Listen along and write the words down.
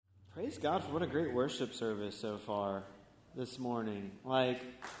Praise God for what a great worship service so far this morning. This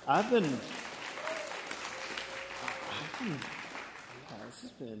has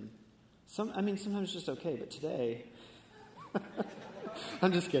been, sometimes just okay, but today,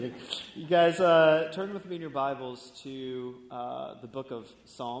 I'm just kidding. You guys, turn with me in your Bibles to the book of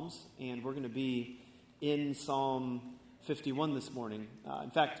Psalms, and we're going to be in Psalm 51 this morning.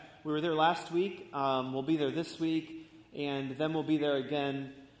 In fact, we were there last week, we'll be there this week, and then we'll be there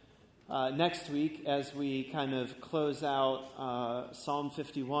again next week as we kind of close out Psalm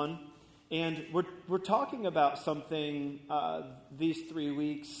 51. And we're talking about something these 3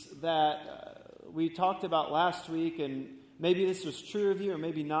 weeks that we talked about last week, and maybe this was true of you or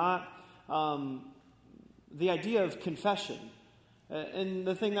maybe not. The idea of confession. And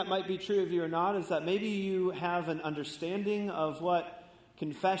the thing that might be true of you or not is that maybe you have an understanding of what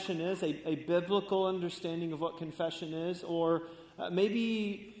confession is, a biblical understanding of what confession is, or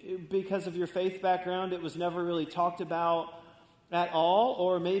maybe because of your faith background, it was never really talked about at all,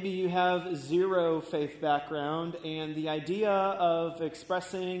 or maybe you have zero faith background, and the idea of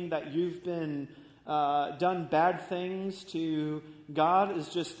expressing that you've been done bad things to God is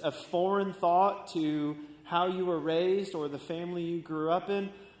just a foreign thought to how you were raised or the family you grew up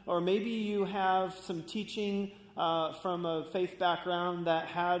in, or maybe you have some teaching from a faith background that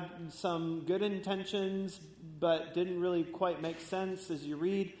had some good intentions but didn't really quite make sense as you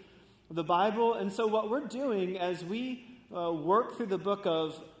read the Bible. And so what we're doing as we work through the book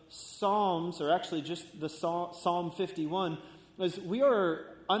of Psalms, or actually just the Psalm 51, is we are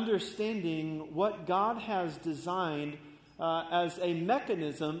understanding what God has designed as a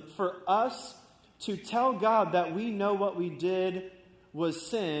mechanism for us to tell God that we know what we did was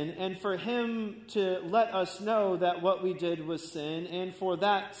sin, and for Him to let us know that what we did was sin, and for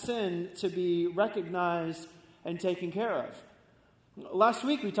that sin to be recognized and taken care of. Last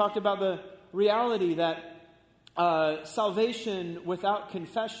week we talked about the reality that salvation without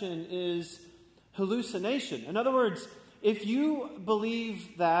confession is hallucination. In other words, if you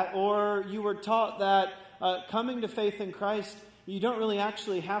believe that, or you were taught that coming to faith in Christ, you don't really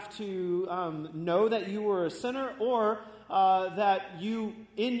actually have to know that you were a sinner, or that you,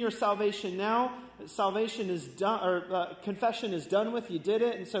 in your salvation now, salvation is done, or confession is done with, you did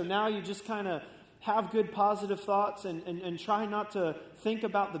it, and so now you just kind of have good positive thoughts and try not to think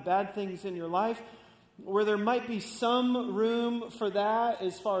about the bad things in your life, where there might be some room for that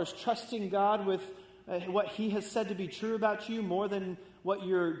as far as trusting God with what He has said to be true about you more than what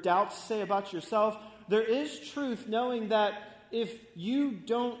your doubts say about yourself. There is truth knowing that if you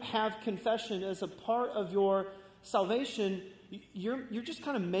don't have confession as a part of your salvation, you're just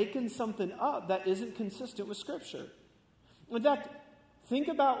kind of making something up that isn't consistent with Scripture. In fact, think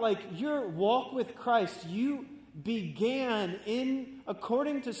about your walk with Christ. You began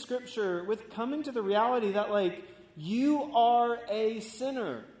according to Scripture, with coming to the reality that you are a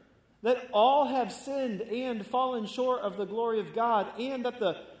sinner, that all have sinned and fallen short of the glory of God, and that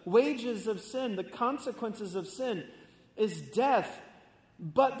the wages of sin, the consequences of sin, is death,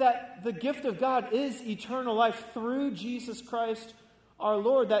 but that the gift of God is eternal life through Jesus Christ our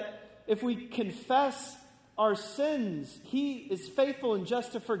Lord, that if we confess our sins, He is faithful and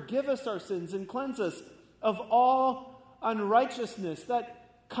just to forgive us our sins and cleanse us of all unrighteousness,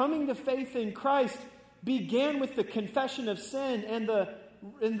 that coming to faith in Christ began with the confession of sin and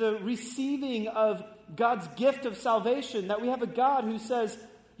the receiving of God's gift of salvation, that we have a God who says,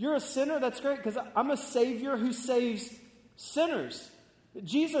 you're a sinner, that's great, because I'm a Savior who saves sinners.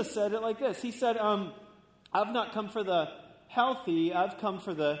 Jesus said it like this. He said, I've not come for the healthy, I've come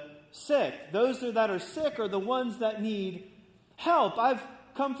for the sick. Those that are sick are the ones that need help. I've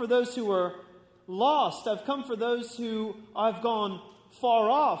come for those who are lost. I've come for those who I've gone far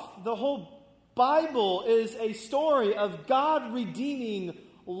off. The whole Bible is a story of God redeeming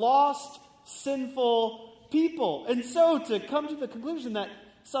lost, sinful people. And so to come to the conclusion that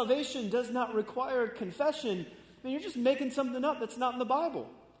salvation does not require confession, you're just making something up that's not in the Bible.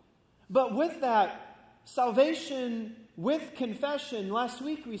 But with that, salvation with confession, last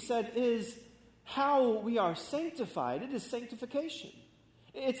week we said, is how we are sanctified. It is sanctification.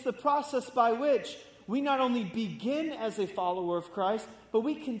 It's the process by which we not only begin as a follower of Christ, but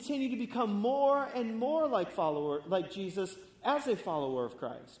we continue to become more and more like Jesus as a follower of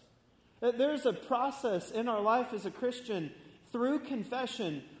Christ. There's a process in our life as a Christian through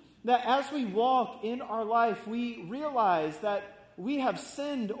confession that as we walk in our life, we realize that we have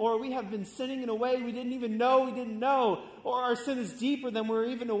sinned, or we have been sinning in a way we didn't even know we didn't know, or our sin is deeper than we're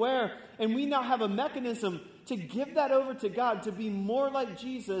even aware, and we now have a mechanism to give that over to God, to be more like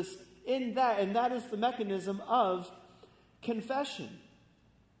Jesus in that, and that is the mechanism of confession.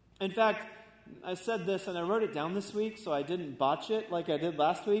 In fact, I said this and I wrote it down this week, so I didn't botch it like I did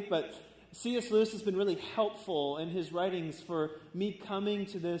last week, but C.S. Lewis has been really helpful in his writings for me coming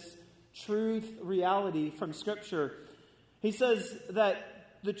to this truth reality from Scripture. He says that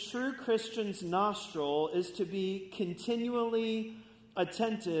the true Christian's nostril is to be continually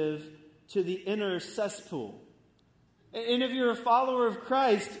attentive to the inner cesspool. And if you're a follower of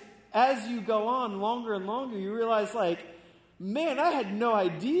Christ, as you go on longer and longer, you realize, like, man, I had no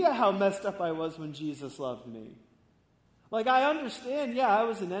idea how messed up I was when Jesus loved me. Like, I understand, yeah, I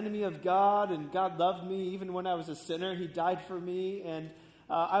was an enemy of God, and God loved me even when I was a sinner. He died for me, and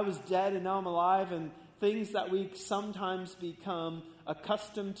I was dead, and now I'm alive, and things that we sometimes become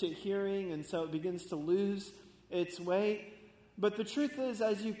accustomed to hearing, and so it begins to lose its weight. But the truth is,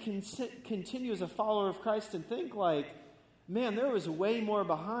 as you continue as a follower of Christ and think like, man, there was way more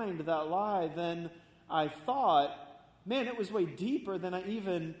behind that lie than I thought. Man, it was way deeper than I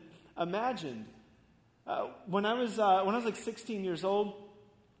even imagined. When I was like 16 years old,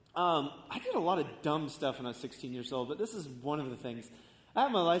 I did a lot of dumb stuff when I was 16 years old, but this is one of the things. I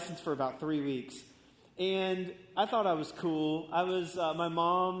had my license for about 3 weeks, and I thought I was cool. I was, my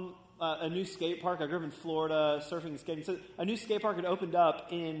mom, a new skate park, I grew up in Florida, surfing and skating, so a new skate park had opened up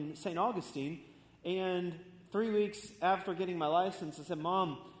in St. Augustine, and 3 weeks after getting my license, I said,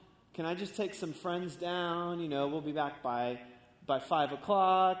 Mom, can I just take some friends down? You know, we'll be back by 5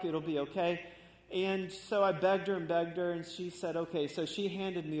 o'clock. It'll be okay. And so I begged her, and she said, okay. So she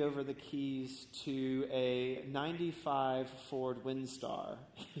handed me over the keys to a 95 Ford Windstar,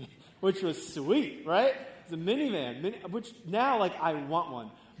 which was sweet, right? It's a minivan, which now, like, I want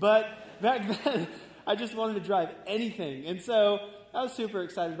one. But back then, I just wanted to drive anything. And so I was super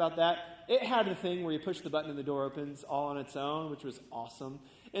excited about that. It had a thing where you push the button and the door opens all on its own, which was awesome.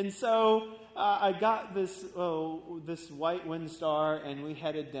 And so I got this white Windstar, and we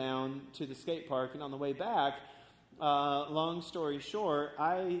headed down to the skate park. And on the way back, long story short,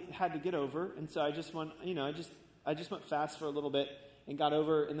 I had to get over, and so I just went, I just went fast for a little bit and got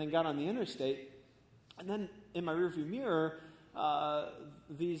over, and then got on the interstate. And then in my rearview mirror, I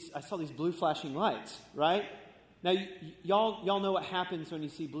saw these blue flashing lights, right? Now, y'all know what happens when you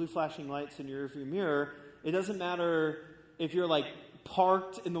see blue flashing lights in your rearview mirror. It doesn't matter if you're like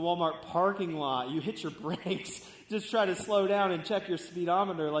parked in the Walmart parking lot. You hit your brakes, just try to slow down and check your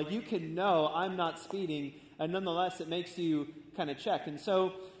speedometer. Like, you can know I'm not speeding, and nonetheless, it makes you kind of check. And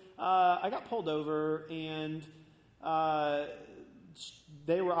so I got pulled over, and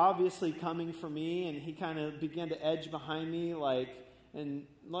they were obviously coming for me, and he kind of began to edge behind me, well,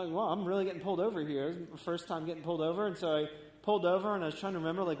 I'm really getting pulled over here. It was my first time getting pulled over, and so I pulled over, and I was trying to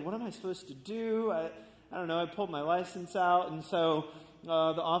remember, what am I supposed to do? I don't know, I pulled my license out, and so the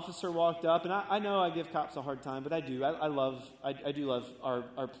officer walked up, and I know I give cops a hard time, but I do. I do love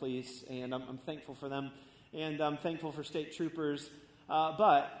our police, and I'm thankful for them, and I'm thankful for state troopers.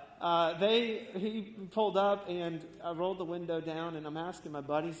 He pulled up, and I rolled the window down, and I'm asking my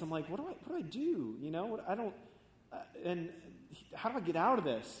buddies, I'm like, what do I do? And how do I get out of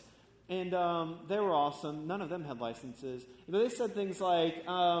this? And they were awesome. None of them had licenses. But they said things like,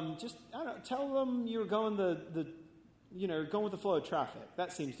 tell them you're going going with the flow of traffic.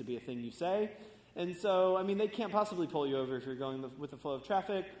 That seems to be a thing you say. And so, they can't possibly pull you over if you're going with the flow of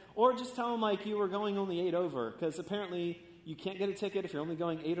traffic. Or just tell them, you were going only 8 over. Because apparently you can't get a ticket if you're only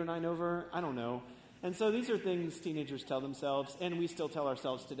going 8 or 9 over. I don't know. And so these are things teenagers tell themselves, and we still tell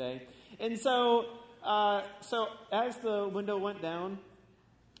ourselves today. And so as the window went down,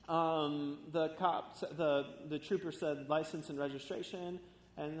 the trooper said license and registration,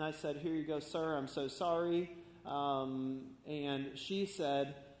 and I said, "Here you go, sir. I'm so sorry." And she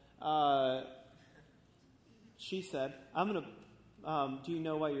said, "I'm gonna. Do you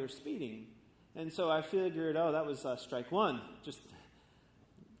know why you're speeding?" And so I figured, that was strike one. Just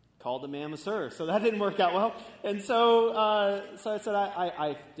called the man a sir. So that didn't work out well. And so I said,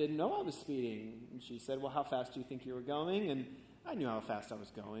 I didn't know I was speeding. And she said, well, how fast do you think you were going? And I knew how fast I was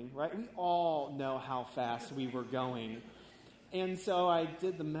going, right? We all know how fast we were going. And so I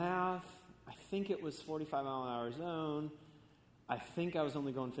did the math. I think it was 45-mile-an-hour zone. I think I was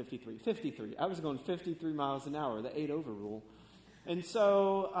only going 53. I was going 53 miles an hour, the 8 over rule. And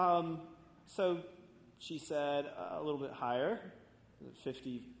so she said a little bit higher,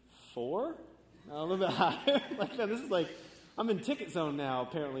 54, a little bit higher. This is I'm in ticket zone now,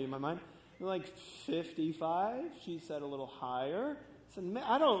 apparently, in my mind. 55. She said a little higher. I said, man,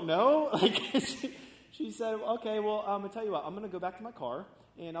 I don't know. She said, okay, well, I'm going to tell you what. I'm going to go back to my car,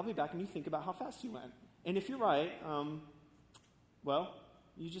 and I'll be back, and you think about how fast you went. And if you're right,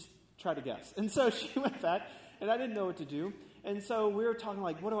 you just try to guess. And so she went back, and I didn't know what to do. And so we were talking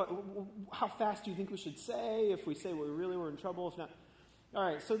like, how fast do you think we should say? If we say we really were in trouble, if not. All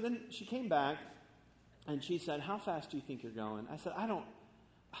right, so then she came back and she said, how fast do you think you're going? I said, I'm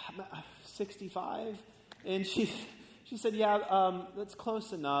 65. And she said, yeah, that's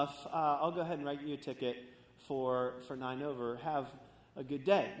close enough. I'll go ahead and write you a ticket for 9 over. Have a good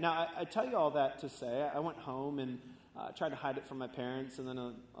day. Now, I tell you all that to say, I went home and tried to hide it from my parents, and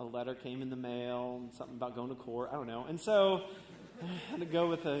then a letter came in the mail, and something about going to court. I don't know. And so I had to go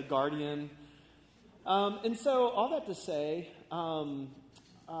with a guardian. And so all that to say,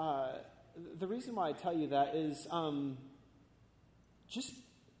 the reason why I tell you that is just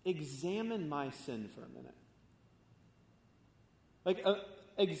examine my sin for a minute. Like,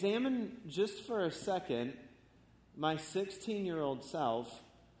 examine just for a second my 16-year-old self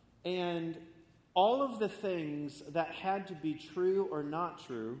and all of the things that had to be true or not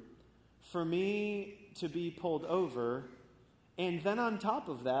true for me to be pulled over, and then on top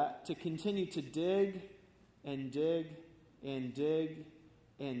of that, to continue to dig and dig and dig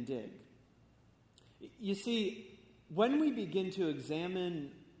and dig. You see, when we begin to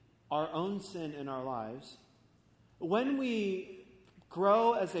examine our own sin in our lives, when we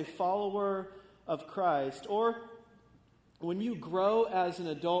grow as a follower of Christ, or when you grow as an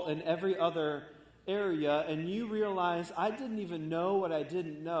adult in every other area and you realize I didn't even know what I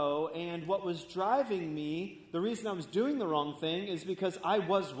didn't know, and what was driving me, the reason I was doing the wrong thing is because I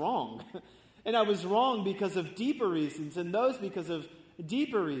was wrong. And I was wrong because of deeper reasons, and those because of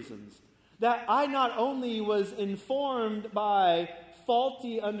deeper reasons. That I not only was informed by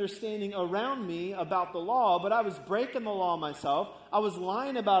faulty understanding around me about the law, but I was breaking the law myself. I was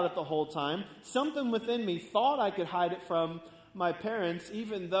lying about it the whole time. Something within me thought I could hide it from my parents,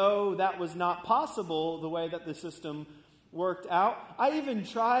 even though that was not possible the way that the system worked out. I even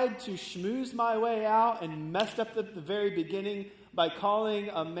tried to schmooze my way out and messed up at the very beginning by calling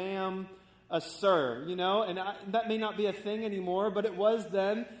a ma'am a sir, and that may not be a thing anymore, but it was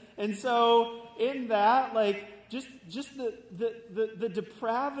then. And so in that, just the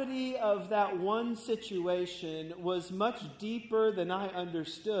depravity of that one situation was much deeper than I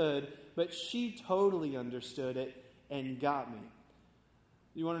understood, but she totally understood it and got me.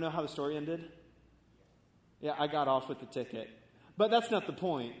 You want to know how the story ended? Yeah, I got off with the ticket. But that's not the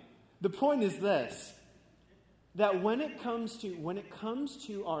point. The point is this, that when it comes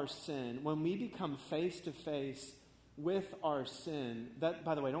to our sin, when we become face to face with our sin, that,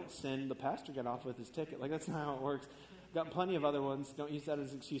 by the way, don't sin. The pastor got off with his ticket. That's not how it works. Got plenty of other ones. Don't use that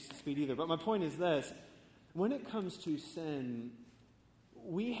as an excuse to speed either. But my point is this. When it comes to sin,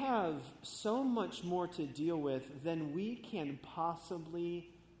 we have so much more to deal with than we can possibly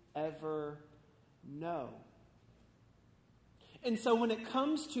ever know. And so when it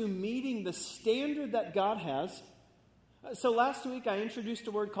comes to meeting the standard that God has, so last week I introduced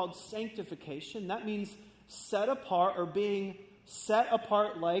a word called sanctification. That means set apart, or being set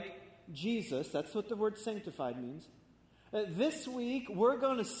apart like Jesus. That's what the word sanctified means. This week we're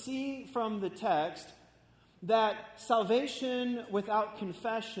going to see from the text that salvation without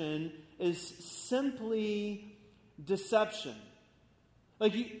confession is simply deception.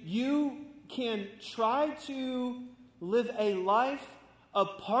 You can try to live a life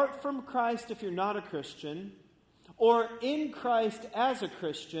apart from Christ if you're not a Christian, or in Christ as a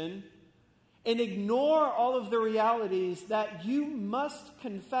Christian, and ignore all of the realities that you must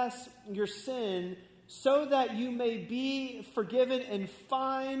confess your sin so that you may be forgiven and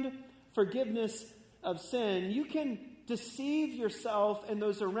find forgiveness of sin. You can deceive yourself and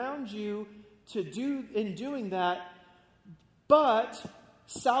those around you in doing that, but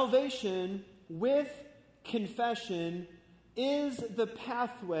salvation with confession is the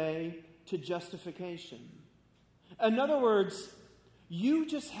pathway to justification. In other words, you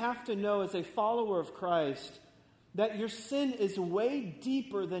just have to know as a follower of Christ that your sin is way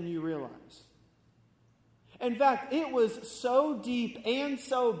deeper than you realize. In fact, it was so deep and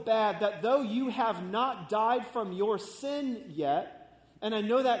so bad that though you have not died from your sin yet, and I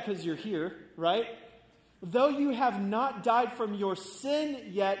know that because you're here, right? Though you have not died from your sin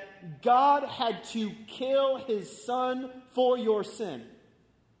yet, God had to kill his son for your sin.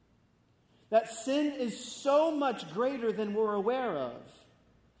 That sin is so much greater than we're aware of.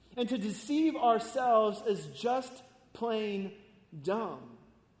 And to deceive ourselves is just plain dumb.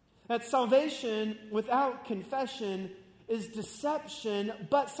 That salvation without confession is deception,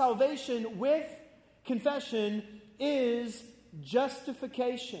 but salvation with confession is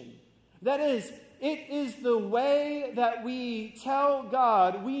justification. That is, it is the way that we tell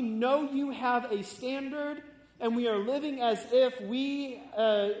God, we know you have a standard, and we are living as if we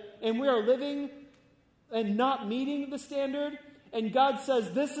are living and not meeting the standard. And God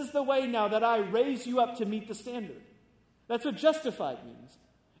says, this is the way now that I raise you up to meet the standard. That's what justified means.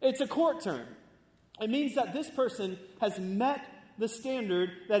 It's a court term. It means that this person has met the standard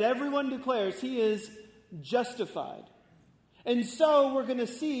that everyone declares he is justified. And so we're going to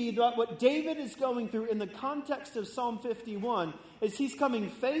see that what David is going through in the context of Psalm 51 is he's coming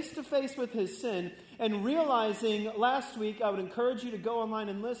face to face with his sin and realizing, last week, I would encourage you to go online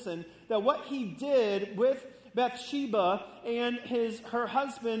and listen, that what he did with Bathsheba and her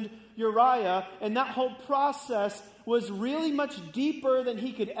husband Uriah, and that whole process was really much deeper than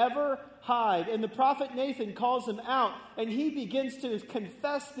he could ever hide. And the prophet Nathan calls him out, and he begins to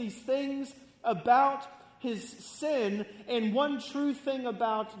confess these things about his sin and one true thing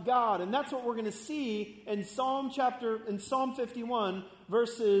about God. And that's what we're going to see in Psalm 51,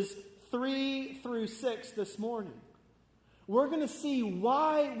 verses 3 through 6 this morning. We're going to see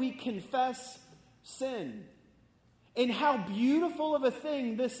why we confess sin and how beautiful of a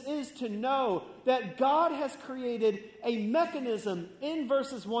thing this is to know that God has created a mechanism in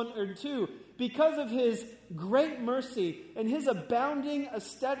verses 1 and 2 because of his great mercy and his abounding, a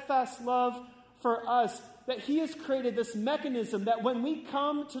steadfast love for us, that he has created this mechanism that when we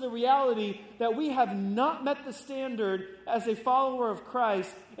come to the reality that we have not met the standard as a follower of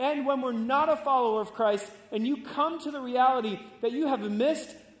Christ, and when we're not a follower of Christ, and you come to the reality that you have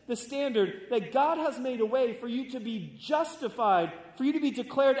missed the standard, that God has made a way for you to be justified, for you to be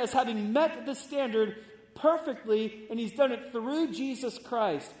declared as having met the standard perfectly, and he's done it through Jesus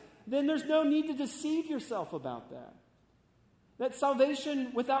Christ, then there's no need to deceive yourself about that. That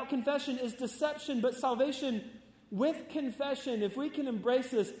salvation without confession is deception, but salvation with confession, if we can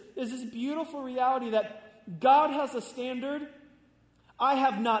embrace this, is this beautiful reality that God has a standard. I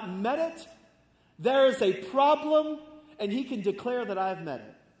have not met it. There is a problem, and he can declare that I have met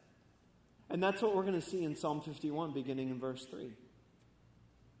it. And that's what we're going to see in Psalm 51, beginning in verse 3.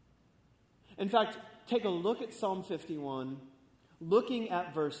 In fact, take a look at Psalm 51, looking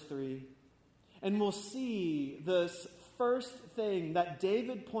at verse 3, and we'll see this first thing that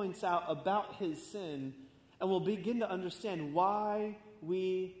David points out about his sin, and we'll begin to understand why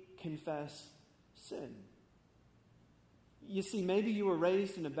we confess sin. You see, maybe you were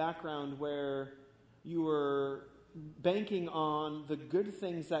raised in a background where you were banking on the good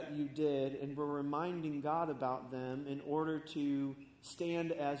things that you did and were reminding God about them in order to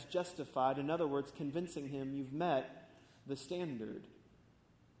stand as justified. In other words, convincing him you've met the standard.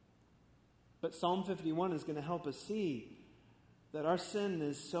 But Psalm 51 is going to help us see that our sin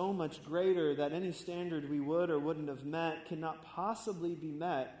is so much greater that any standard we would or wouldn't have met cannot possibly be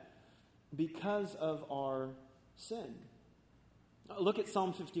met because of our sin. Look at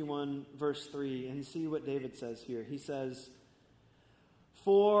Psalm 51, verse 3, and see what David says here. He says,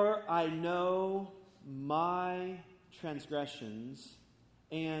 "For I know my transgressions,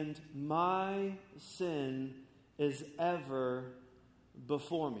 and my sin is ever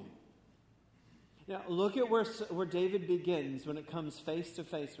before me." Now, look at where David begins when it comes face to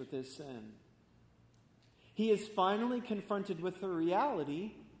face with his sin. He is finally confronted with the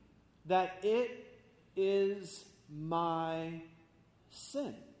reality that it is my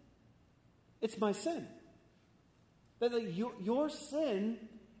sin. It's my sin. That your sin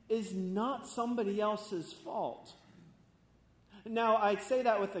is not somebody else's fault. Now, I'd say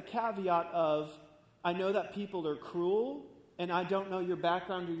that with the caveat of, I know that people are cruel, and I don't know your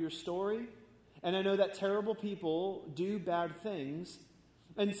background or your story, and I know that terrible people do bad things,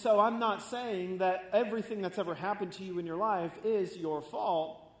 and so I'm not saying that everything that's ever happened to you in your life is your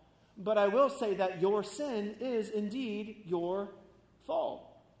fault, but I will say that your sin is indeed your fault.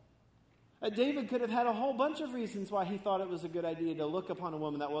 David could have had a whole bunch of reasons why he thought it was a good idea to look upon a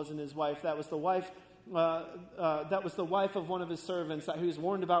woman that wasn't his wife. That was the wife of one of his servants that he was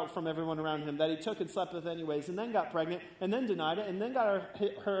warned about from everyone around him, that he took and slept with anyways, and then got pregnant, and then denied it, and then got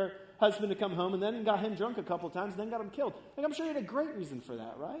her husband to come home, and then got him drunk a couple times, and then got him killed. I'm sure he had a great reason for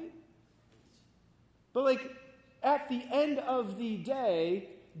that, right? But at the end of the day,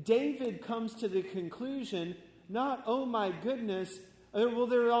 David comes to the conclusion, not, oh my goodness, well,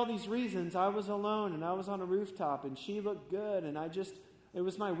 there are all these reasons. I was alone, and I was on a rooftop, and she looked good, and it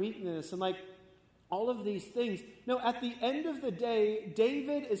was my weakness, and all of these things. No, at the end of the day,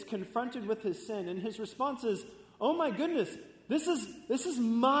 David is confronted with his sin, and his response is, oh my goodness, this is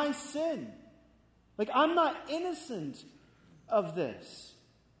my sin. I'm not innocent of this.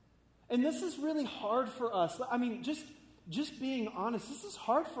 And this is really hard for us. I mean, just being honest, this is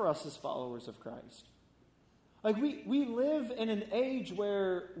hard for us as followers of Christ. Like we live in an age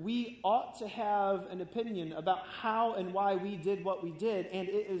where we ought to have an opinion about how and why we did what we did, and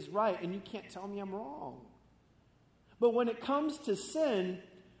it is right, and you can't tell me I'm wrong. But when it comes to sin,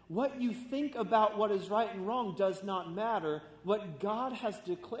 what you think about what is right and wrong does not matter. What God has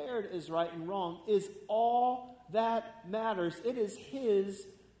declared is right and wrong is all that matters. It is His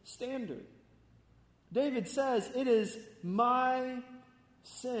standard. David says, it is my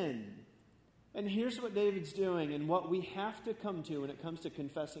sin. And here's what David's doing and what we have to come to when it comes to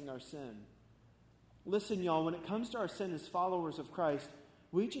confessing our sin. Listen, y'all, when it comes to our sin as followers of Christ,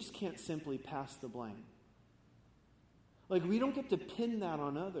 we just can't simply pass the blame. Like, we don't get to pin that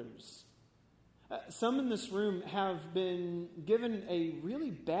on others. Some in this room have been given a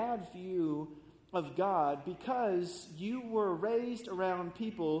really bad view of God because you were raised around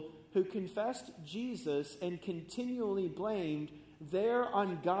people who confessed Jesus and continually blamed their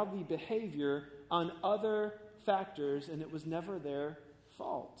ungodly behavior on other factors, and it was never their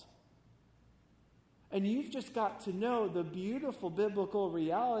fault. And you've just got to know the beautiful biblical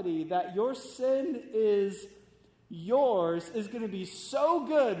reality that your sin is yours is going to be so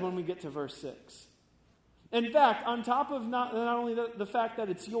good when we get to verse 6. In fact, on top of not only the fact that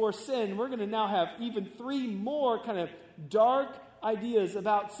it's your sin, we're going to now have even 3 more kind of dark ideas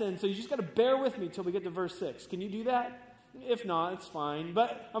about sin. So you just got to bear with me till we get to verse 6. Can you do that? If not, it's fine.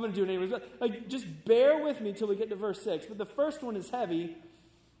 But I'm going to do it anyways. But, just bear with me till we get to verse 6. But the first one is heavy.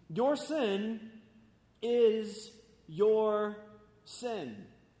 Your sin is your sin.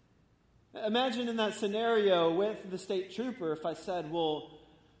 Imagine in that scenario with the state trooper if I said, well,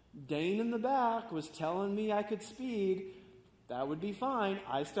 Dane in the back was telling me I could speed. That would be fine.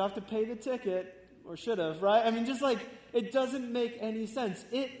 I still have to pay the ticket. Or should have, right? I mean, just like, it doesn't make any sense.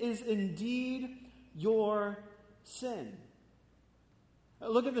 It is indeed your sin.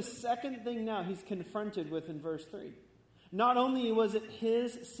 Look at the second thing now he's confronted with in verse 3. Not only was it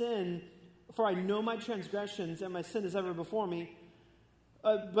his sin, for I know my transgressions and my sin is ever before me,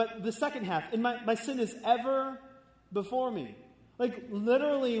 but the second half, and my sin is ever before me. Like,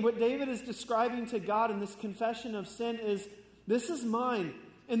 literally, what David is describing to God in this confession of sin is, this is mine,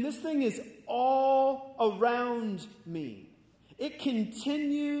 and this thing is all around me. It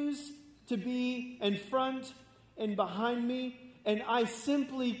continues to be in front and behind me, and I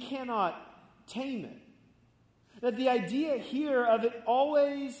simply cannot tame it. That the idea here of it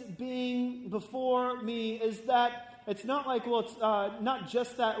always being before me is that it's not like, well, it's not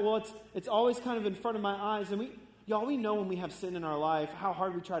just that, well, it's always kind of in front of my eyes. And we know when we have sin in our life, how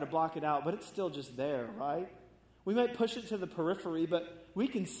hard we try to block it out, but it's still just there, right? We might push it to the periphery, but we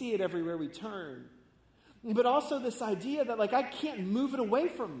can see it everywhere we turn. But also this idea that, like, I can't move it away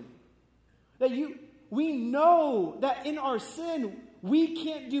from me. That we know that in our sin, we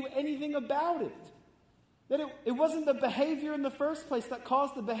can't do anything about it. That it wasn't the behavior in the first place that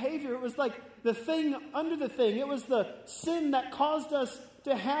caused the behavior. It was like the thing under the thing. It was the sin that caused us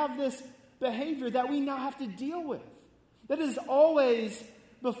to have this behavior that we now have to deal with. That is always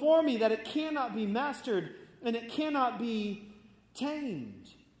before me, that it cannot be mastered and it cannot be tamed.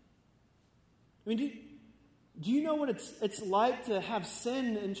 I mean, do you know what it's like to have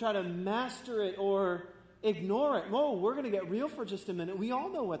sin and try to master it or ignore it? Whoa, we're going to get real for just a minute. We all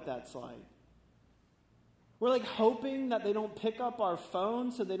know what that's like. We're like hoping that they don't pick up our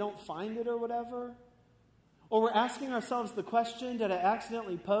phone so they don't find it or whatever. Or we're asking ourselves the question, did I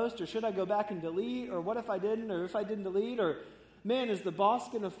accidentally post, or should I go back and delete? Or what if I didn't, or if I didn't delete? Or, man, is the boss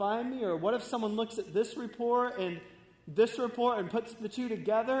going to find me? Or what if someone looks at this report and puts the two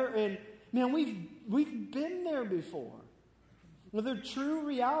together? And, man, we've been there before. With a true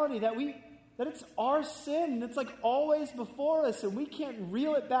reality that it's our sin, and it's like always before us, and we can't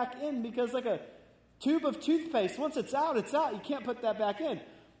reel it back in because like a tube of toothpaste, once it's out, it's out. You can't put that back in.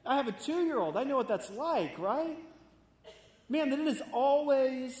 I have a 2-year-old. I know what that's like, right? Man, that it is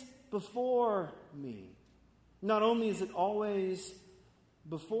always before me. Not only is it always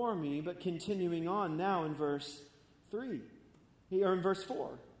before me, but continuing on now in verse 3, or in verse 4.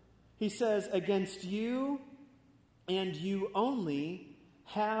 He says, against you and you only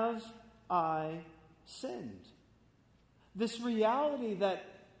have I sinned. This reality that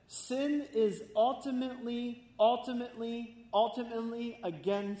sin is ultimately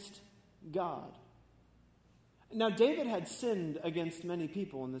against God. Now, David had sinned against many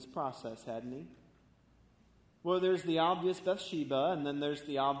people in this process, hadn't he? Well, there's the obvious Bathsheba, and then there's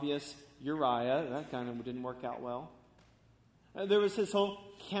the obvious Uriah. That kind of didn't work out well. There was his whole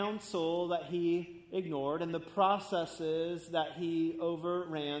counsel that he ignored, and the processes that he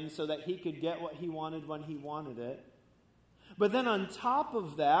overran so that he could get what he wanted when he wanted it. But then on top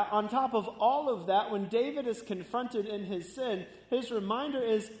of all of that, when David is confronted in his sin, his reminder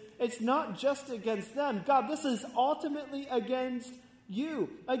is, it's not just against them. God, this is ultimately against you.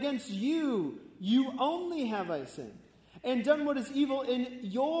 Against you. You only have I sinned, and done what is evil in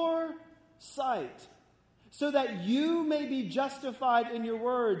your sight, so that you may be justified in your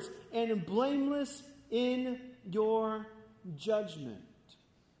words and blameless in your judgment.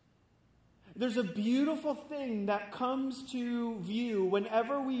 There's a beautiful thing that comes to view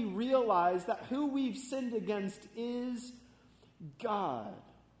whenever we realize that who we've sinned against is God.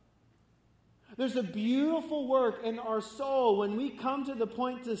 There's a beautiful work in our soul when we come to the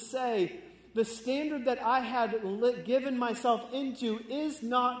point to say, the standard that I had given myself into is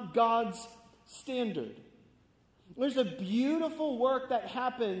not God's standard. There's a beautiful work that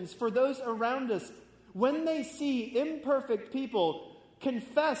happens for those around us when they see imperfect people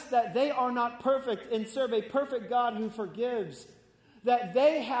confess that they are not perfect and serve a perfect God who forgives, that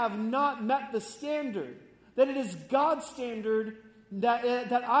they have not met the standard, that it is God's standard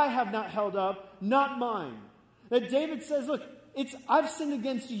that I have not held up, not mine. That David says, look, I've sinned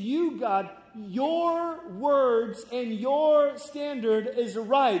against you, God. Your words and your standard is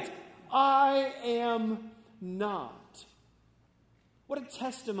right. I am not. What a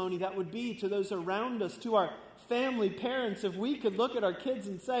testimony that would be to those around us, to our family, parents, if we could look at our kids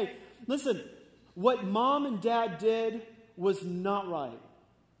and say, listen, what mom and dad did was not right.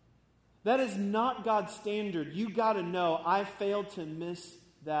 That is not God's standard. You got to know I failed to miss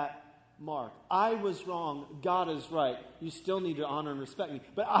that mark. I was wrong. God is right. You still need to honor and respect me.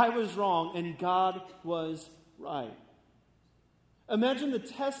 But I was wrong and God was right. Imagine the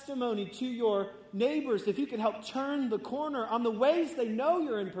testimony to your neighbors if you could help turn the corner on the ways they know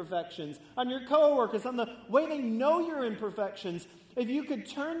your imperfections, on your coworkers, on the way they know your imperfections. If you could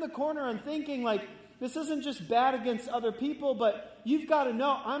turn the corner on thinking like, this isn't just bad against other people, but you've got to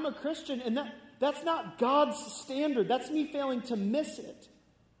know I'm a Christian, and that's not God's standard. That's me failing to miss it.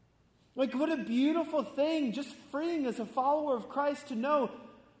 Like, what a beautiful thing, just freeing as a follower of Christ to know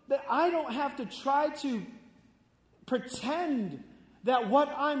that I don't have to try to pretend that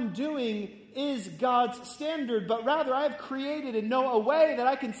what I'm doing is God's standard, but rather I have created and know a way that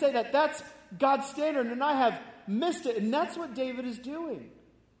I can say that that's God's standard, and I have missed it. And that's what David is doing.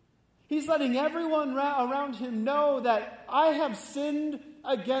 He's letting everyone around him know that I have sinned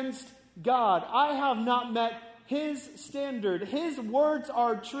against God. I have not met His standard. His words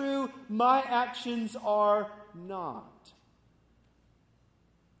are true. My actions are not.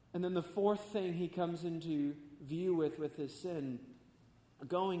 And then the fourth thing he comes into view with his sin,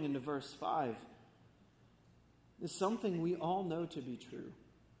 going into verse 5, is something we all know to be true.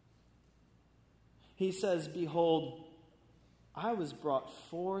 He says, behold, I was brought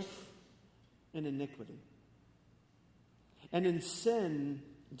forth in iniquity, and in sin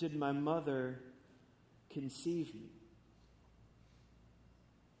did my mother conceive me.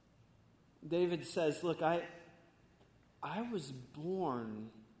 David says, look, I was born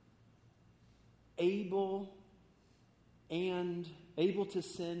able to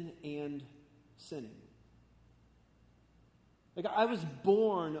sin and sinning. Like, I was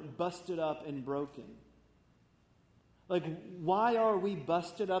born busted up and broken. Like, why are we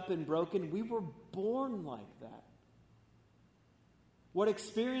busted up and broken? We were born like that. What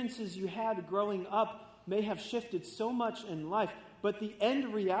experiences you had growing up may have shifted so much in life, but the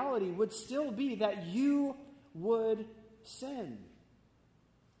end reality would still be that you would sin.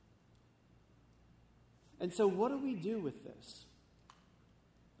 And so what do we do with this?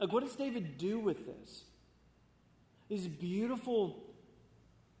 Like, what does David do with this? These beautiful,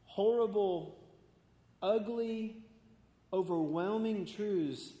 horrible, ugly, overwhelming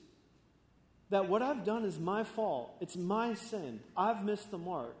truths that what I've done is my fault. It's my sin. I've missed the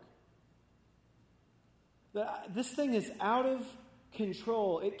mark. This thing is out of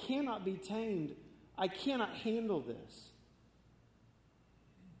control. It cannot be tamed. I cannot handle this.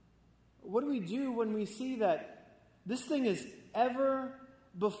 What do we do when we see that this thing is ever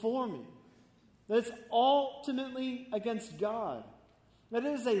before me? That it's ultimately against God? That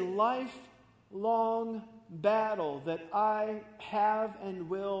it is a lifelong battle that I have and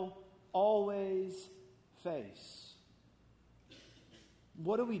will always face.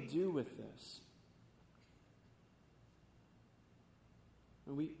 What do we do with this?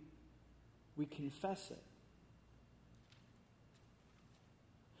 And we confess it.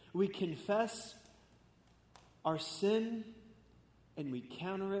 We confess our sin and we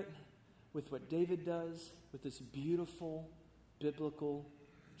counter it with what David does, with this beautiful biblical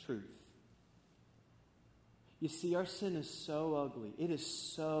truth. You see, our sin is so ugly. It is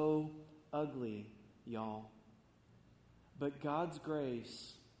so ugly, y'all. But God's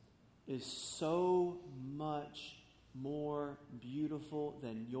grace is so much more beautiful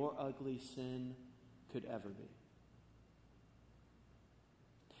than your ugly sin could ever be.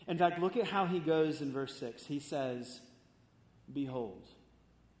 In fact, look at how he goes in verse 6. He says, behold.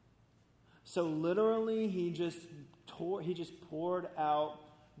 So literally, he just poured out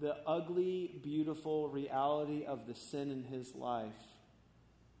the ugly, beautiful reality of the sin in his life.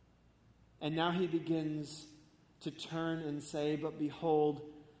 And now he begins to turn and say, but behold,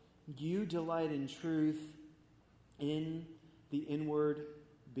 you delight in truth in the inward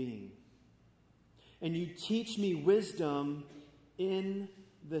being. And you teach me wisdom in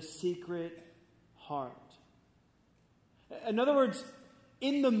the secret heart. In other words,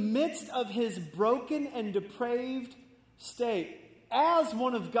 in the midst of his broken and depraved state, as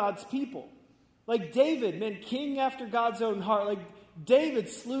one of God's people, like David, man, king after God's own heart, like David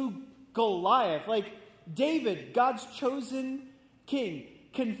slew Goliath, like David, God's chosen king,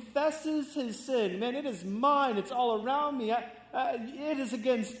 confesses his sin. Man, it is mine. It's all around me. It is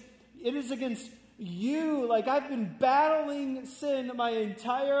against you. Like, I've been battling sin my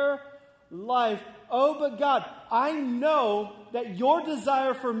entire life. Oh, but God, I know that your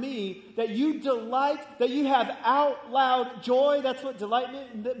desire for me, that you delight, that you have out loud joy. That's what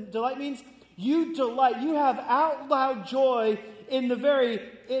delight means. You delight. You have out loud joy in the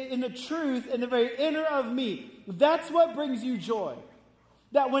truth, in the very inner of me. That's what brings you joy.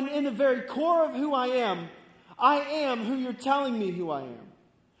 That when in the very core of who I am who you're telling me who I am.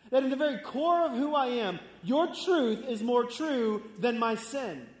 That in the very core of who I am, your truth is more true than my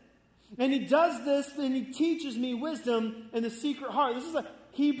sin. And he does this, and he teaches me wisdom in the secret heart. This is a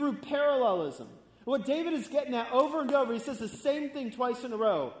Hebrew parallelism. What David is getting at over and over, he says the same thing twice in a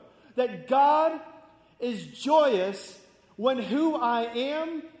row. That God is joyous when who I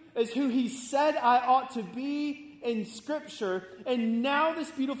am is who he said I ought to be in Scripture. And now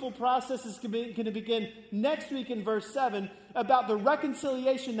this beautiful process is going to begin next week in verse 7 about the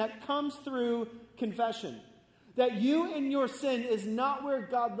reconciliation that comes through confession. That you in your sin is not where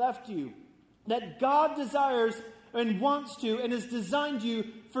God left you. That God desires and wants to and has designed you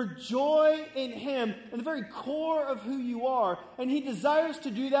for joy in him in the very core of who you are. And he desires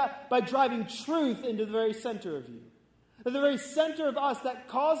to do that by driving truth into the very center of you. The very center of us that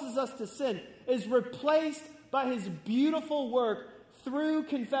causes us to sin is replaced by his beautiful work through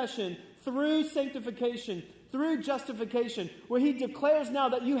confession, through sanctification, through justification, where he declares now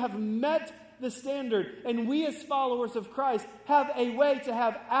that you have met the standard, and we as followers of Christ have a way to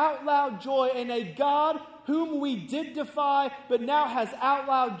have out loud joy in a God whom we did defy, but now has out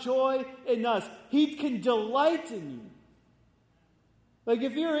loud joy in us. He can delight in you. Like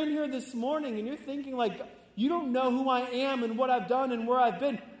if you're in here this morning and you're thinking like, you don't know who I am and what I've done and where I've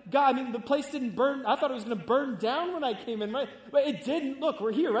been. God, I mean, the place didn't burn. I thought it was going to burn down when I came in, right? But it didn't. Look,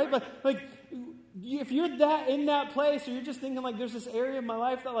 we're here, right? But like, if you're in that place, or you're just thinking like, there's this area of my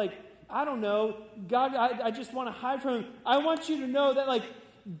life that like, I don't know, God, I just want to hide from him. I want you to know that like,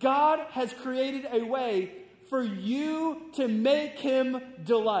 God has created a way for you to make him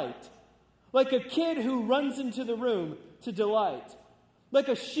delight. Like a kid who runs into the room to delight. Like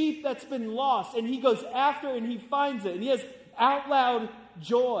a sheep that's been lost and he goes after and he finds it and he has out loud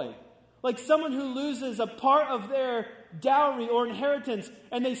joy. Like someone who loses a part of their dowry or inheritance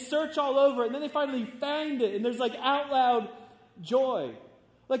and they search all over and then they finally find it and there's like out loud joy.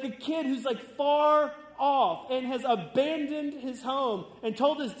 Like a kid who's like far off and has abandoned his home and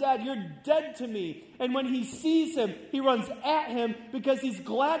told his dad, you're dead to me. And when he sees him, he runs at him because he's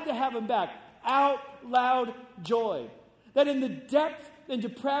glad to have him back. Out loud joy. That in the depth and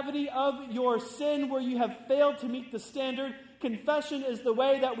depravity of your sin where you have failed to meet the standard, confession is the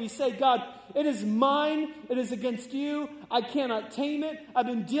way that we say, God, it is mine, it is against you, I cannot tame it, I've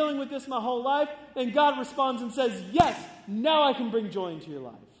been dealing with this my whole life, and God responds and says, yes, now I can bring joy into your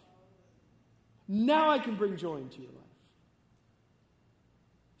life. Now I can bring joy into your life.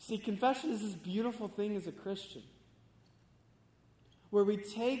 See, confession is this beautiful thing as a Christian, where we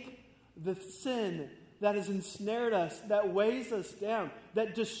take the sin that has ensnared us, that weighs us down,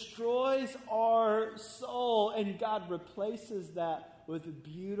 that destroys our soul, and God replaces that with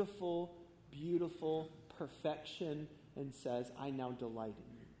beautiful, beautiful perfection and says, I now delight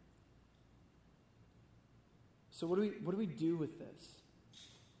in you. So what do we do with this?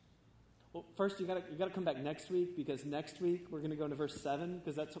 Well, first you got to come back next week, because next week we're going to go into verse 7,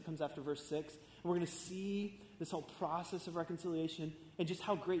 because that's what comes after verse 6. And we're going to see this whole process of reconciliation and just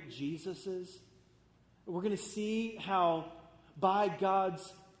how great Jesus is. We're going to see how by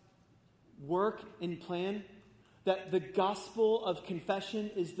God's work and plan that the gospel of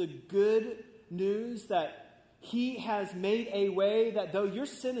confession is the good news that He has made a way that though your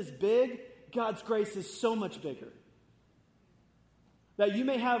sin is big, God's grace is so much bigger. That you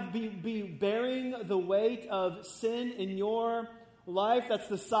may be bearing the weight of sin in your life that's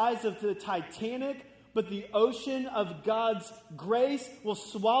the size of the Titanic, but the ocean of God's grace will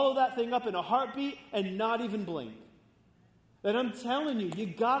swallow that thing up in a heartbeat and not even blink. That I'm telling you, you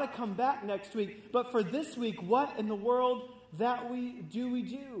got to come back next week. But for this week, what in the world we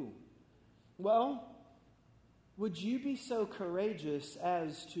do? Well, would you be so courageous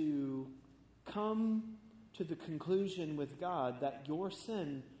as to come to the conclusion with God that your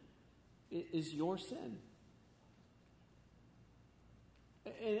sin is your sin?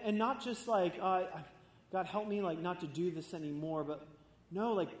 And not just like, God help me like not to do this anymore, but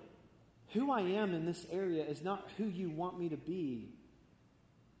no, like who I am in this area is not who you want me to be.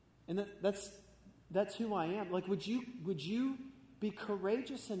 And that's who I am. Like would you be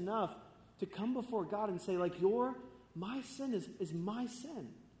courageous enough to come before God and say like my sin is my sin?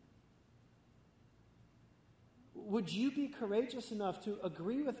 Would you be courageous enough to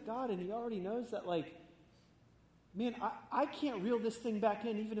agree with God, and He already knows that like, man, I can't reel this thing back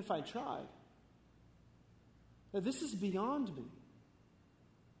in even if I tried. That this is beyond me.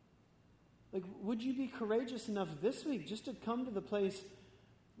 Like, would you be courageous enough this week just to come to the place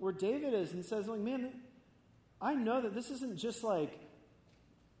where David is and says, like, man, I know that this isn't just like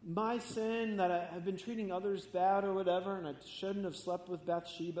my sin that I've been treating others bad or whatever, and I shouldn't have slept with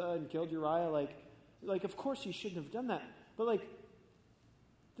Bathsheba and killed Uriah. Like, of course you shouldn't have done that. But like,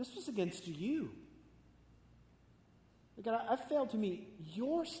 this was against you. Like, God, I failed to meet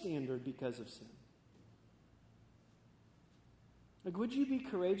your standard because of sin. Like, would you be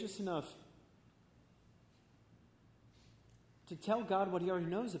courageous enough to tell God what He already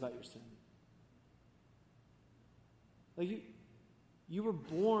knows about your sin? Like, you were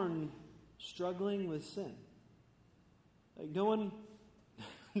born struggling with sin. Like, no one...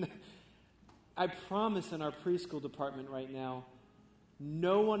 I promise in our preschool department right now,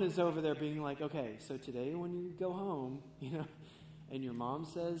 no one is over there being like, okay, so today when you go home, and your mom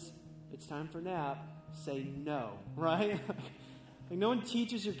says it's time for nap, say no, right? Like no one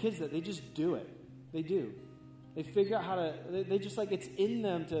teaches your kids that. They just do it. They do. They figure out how to, they just like, it's in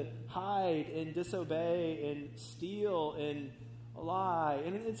them to hide and disobey and steal and lie.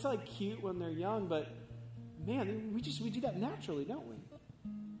 And it's like cute when they're young, but man, we do that naturally, don't we?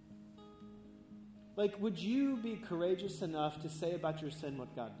 Like, would you be courageous enough to say about your sin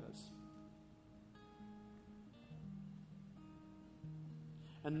what God does?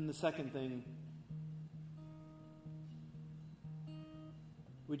 And then the second thing,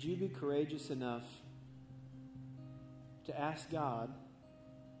 would you be courageous enough to ask God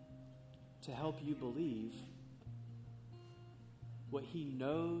to help you believe what He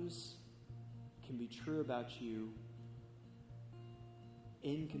knows can be true about you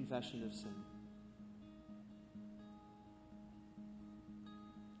in confession of sin?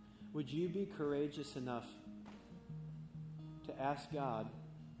 Would you be courageous enough to ask God,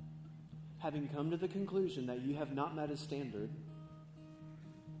 having come to the conclusion that you have not met His standard,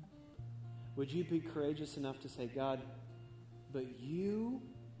 would you be courageous enough to say, God, but you,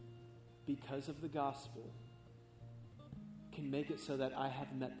 because of the gospel, can make it so that I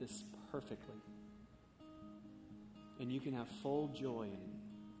have met this perfectly, and you can have full joy in me?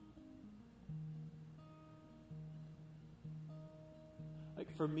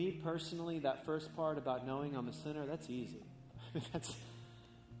 Like for me personally, that first part about knowing I'm a sinner, that's easy.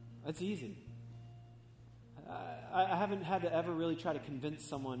 That's easy. I haven't had to ever really try to convince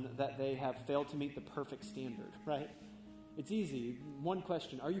someone that they have failed to meet the perfect standard, right? It's easy. One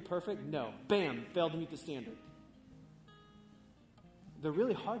question, are you perfect? No. Bam, failed to meet the standard. The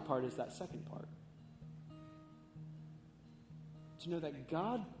really hard part is that second part. To know that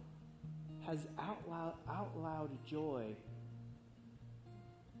God has out loud joy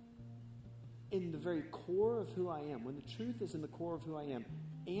in the very core of who I am, when the truth is in the core of who I am,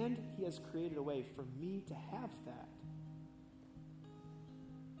 and He has created a way for me to have that.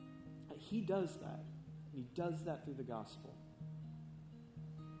 He does that. He does that through the gospel.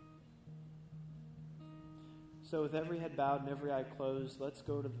 So with every head bowed and every eye closed, let's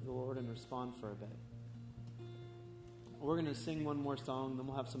go to the Lord and respond for a bit. We're going to sing one more song, then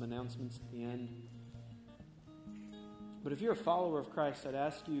we'll have some announcements at the end. But if you're a follower of Christ, I'd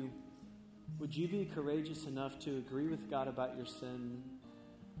ask you, would you be courageous enough to agree with God about your sin?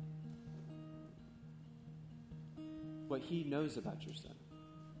 What He knows about your sin.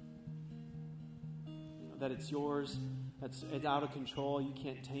 That it's yours, it's out of control, you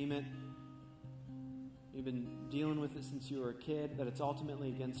can't tame it. You've been dealing with it since you were a kid, that it's ultimately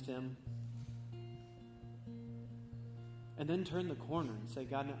against Him. And then turn the corner and say,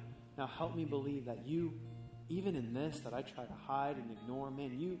 God, now help me believe that you, even in this that I try to hide and ignore,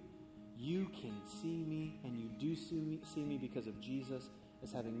 man, you can see me, and you do see me because of Jesus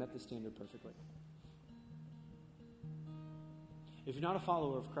as having met the standard perfectly. If you're not a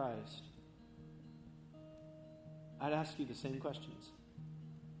follower of Christ, I'd ask you the same questions.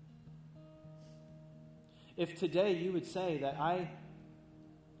 If today you would say that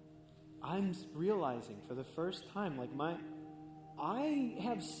I'm realizing for the first time, I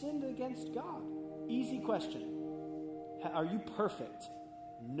have sinned against God. Easy question. Are you perfect?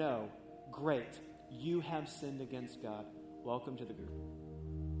 No. Great. You have sinned against God. Welcome to the group.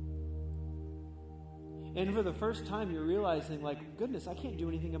 And for the first time, you're realizing, goodness, I can't do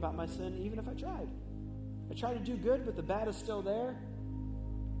anything about my sin, even if I tried. I try to do good, but the bad is still there.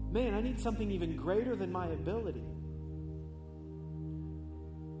 Man, I need something even greater than my ability.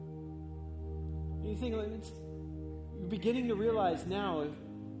 You think you're beginning to realize now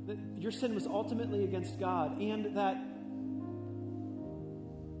that your sin was ultimately against God, and that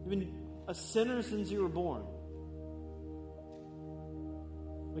you've been a sinner since you were born.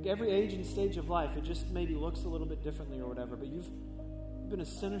 Every age and stage of life, it just maybe looks a little bit differently or whatever, but you've been a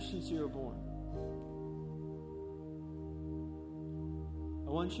sinner since you were born.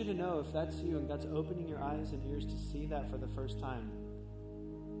 I want you to know, if that's you and God's opening your eyes and ears to see that for the first time,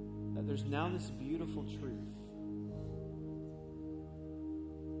 that there's now this beautiful truth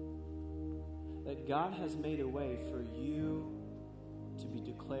that God has made a way for you to be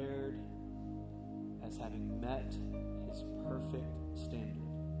declared as having met His perfect standard.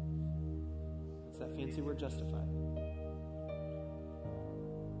 It's that fancy word, justified.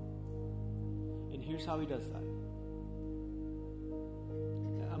 And here's how He does that.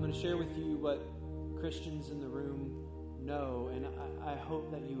 I'm going to share with you what Christians in the room know, and I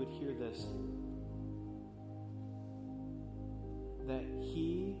hope that you would hear this. That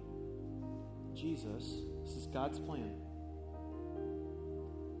He, Jesus, this is God's plan,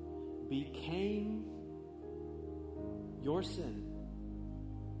 became your sin.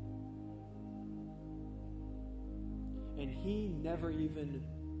 And He never even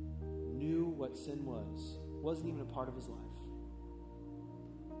knew what sin was. Wasn't even a part of His life.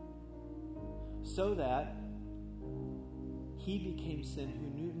 So that He became sin who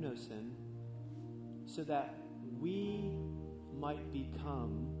knew no sin, so that we might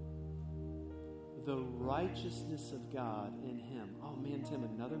become the righteousness of God in Him. Oh man, Tim,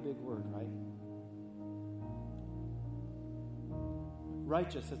 another big word, right?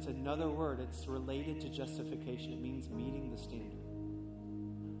 Righteous, it's another word. It's related to justification. It means meeting the standard.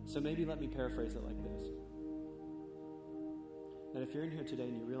 So maybe let me paraphrase it like this. That if you're in here today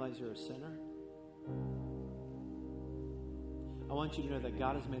and you realize you're a sinner, I want you to know that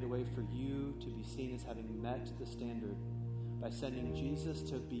God has made a way for you to be seen as having met the standard by sending Jesus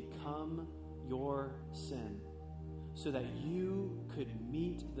to become your sin so that you could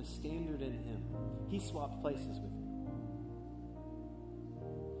meet the standard in Him. He swapped places with you.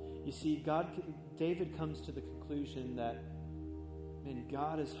 You see, David comes to the conclusion that, man,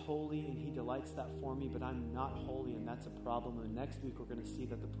 God is holy and He delights that for me, but I'm not holy, and that's a problem. And next week we're going to see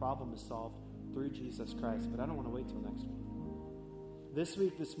that the problem is solved through Jesus Christ, but I don't want to wait till next week. This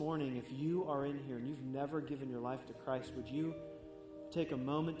week, this morning, if you are in here and you've never given your life to Christ, would you take a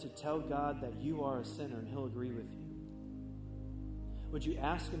moment to tell God that you are a sinner and He'll agree with you? Would you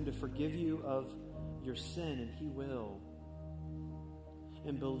ask Him to forgive you of your sin, and He will?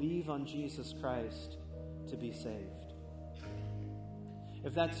 And believe on Jesus Christ to be saved.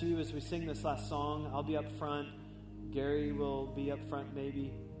 If that's you, as we sing this last song, I'll be up front. Gary will be up front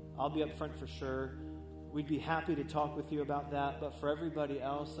maybe. I'll be up front for sure. We'd be happy to talk with you about that. But for everybody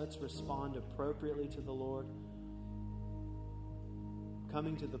else, let's respond appropriately to the Lord.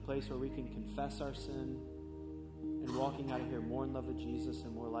 Coming to the place where we can confess our sin and walking out of here more in love with Jesus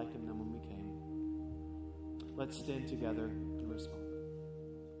and more like Him than when we came. Let's stand together.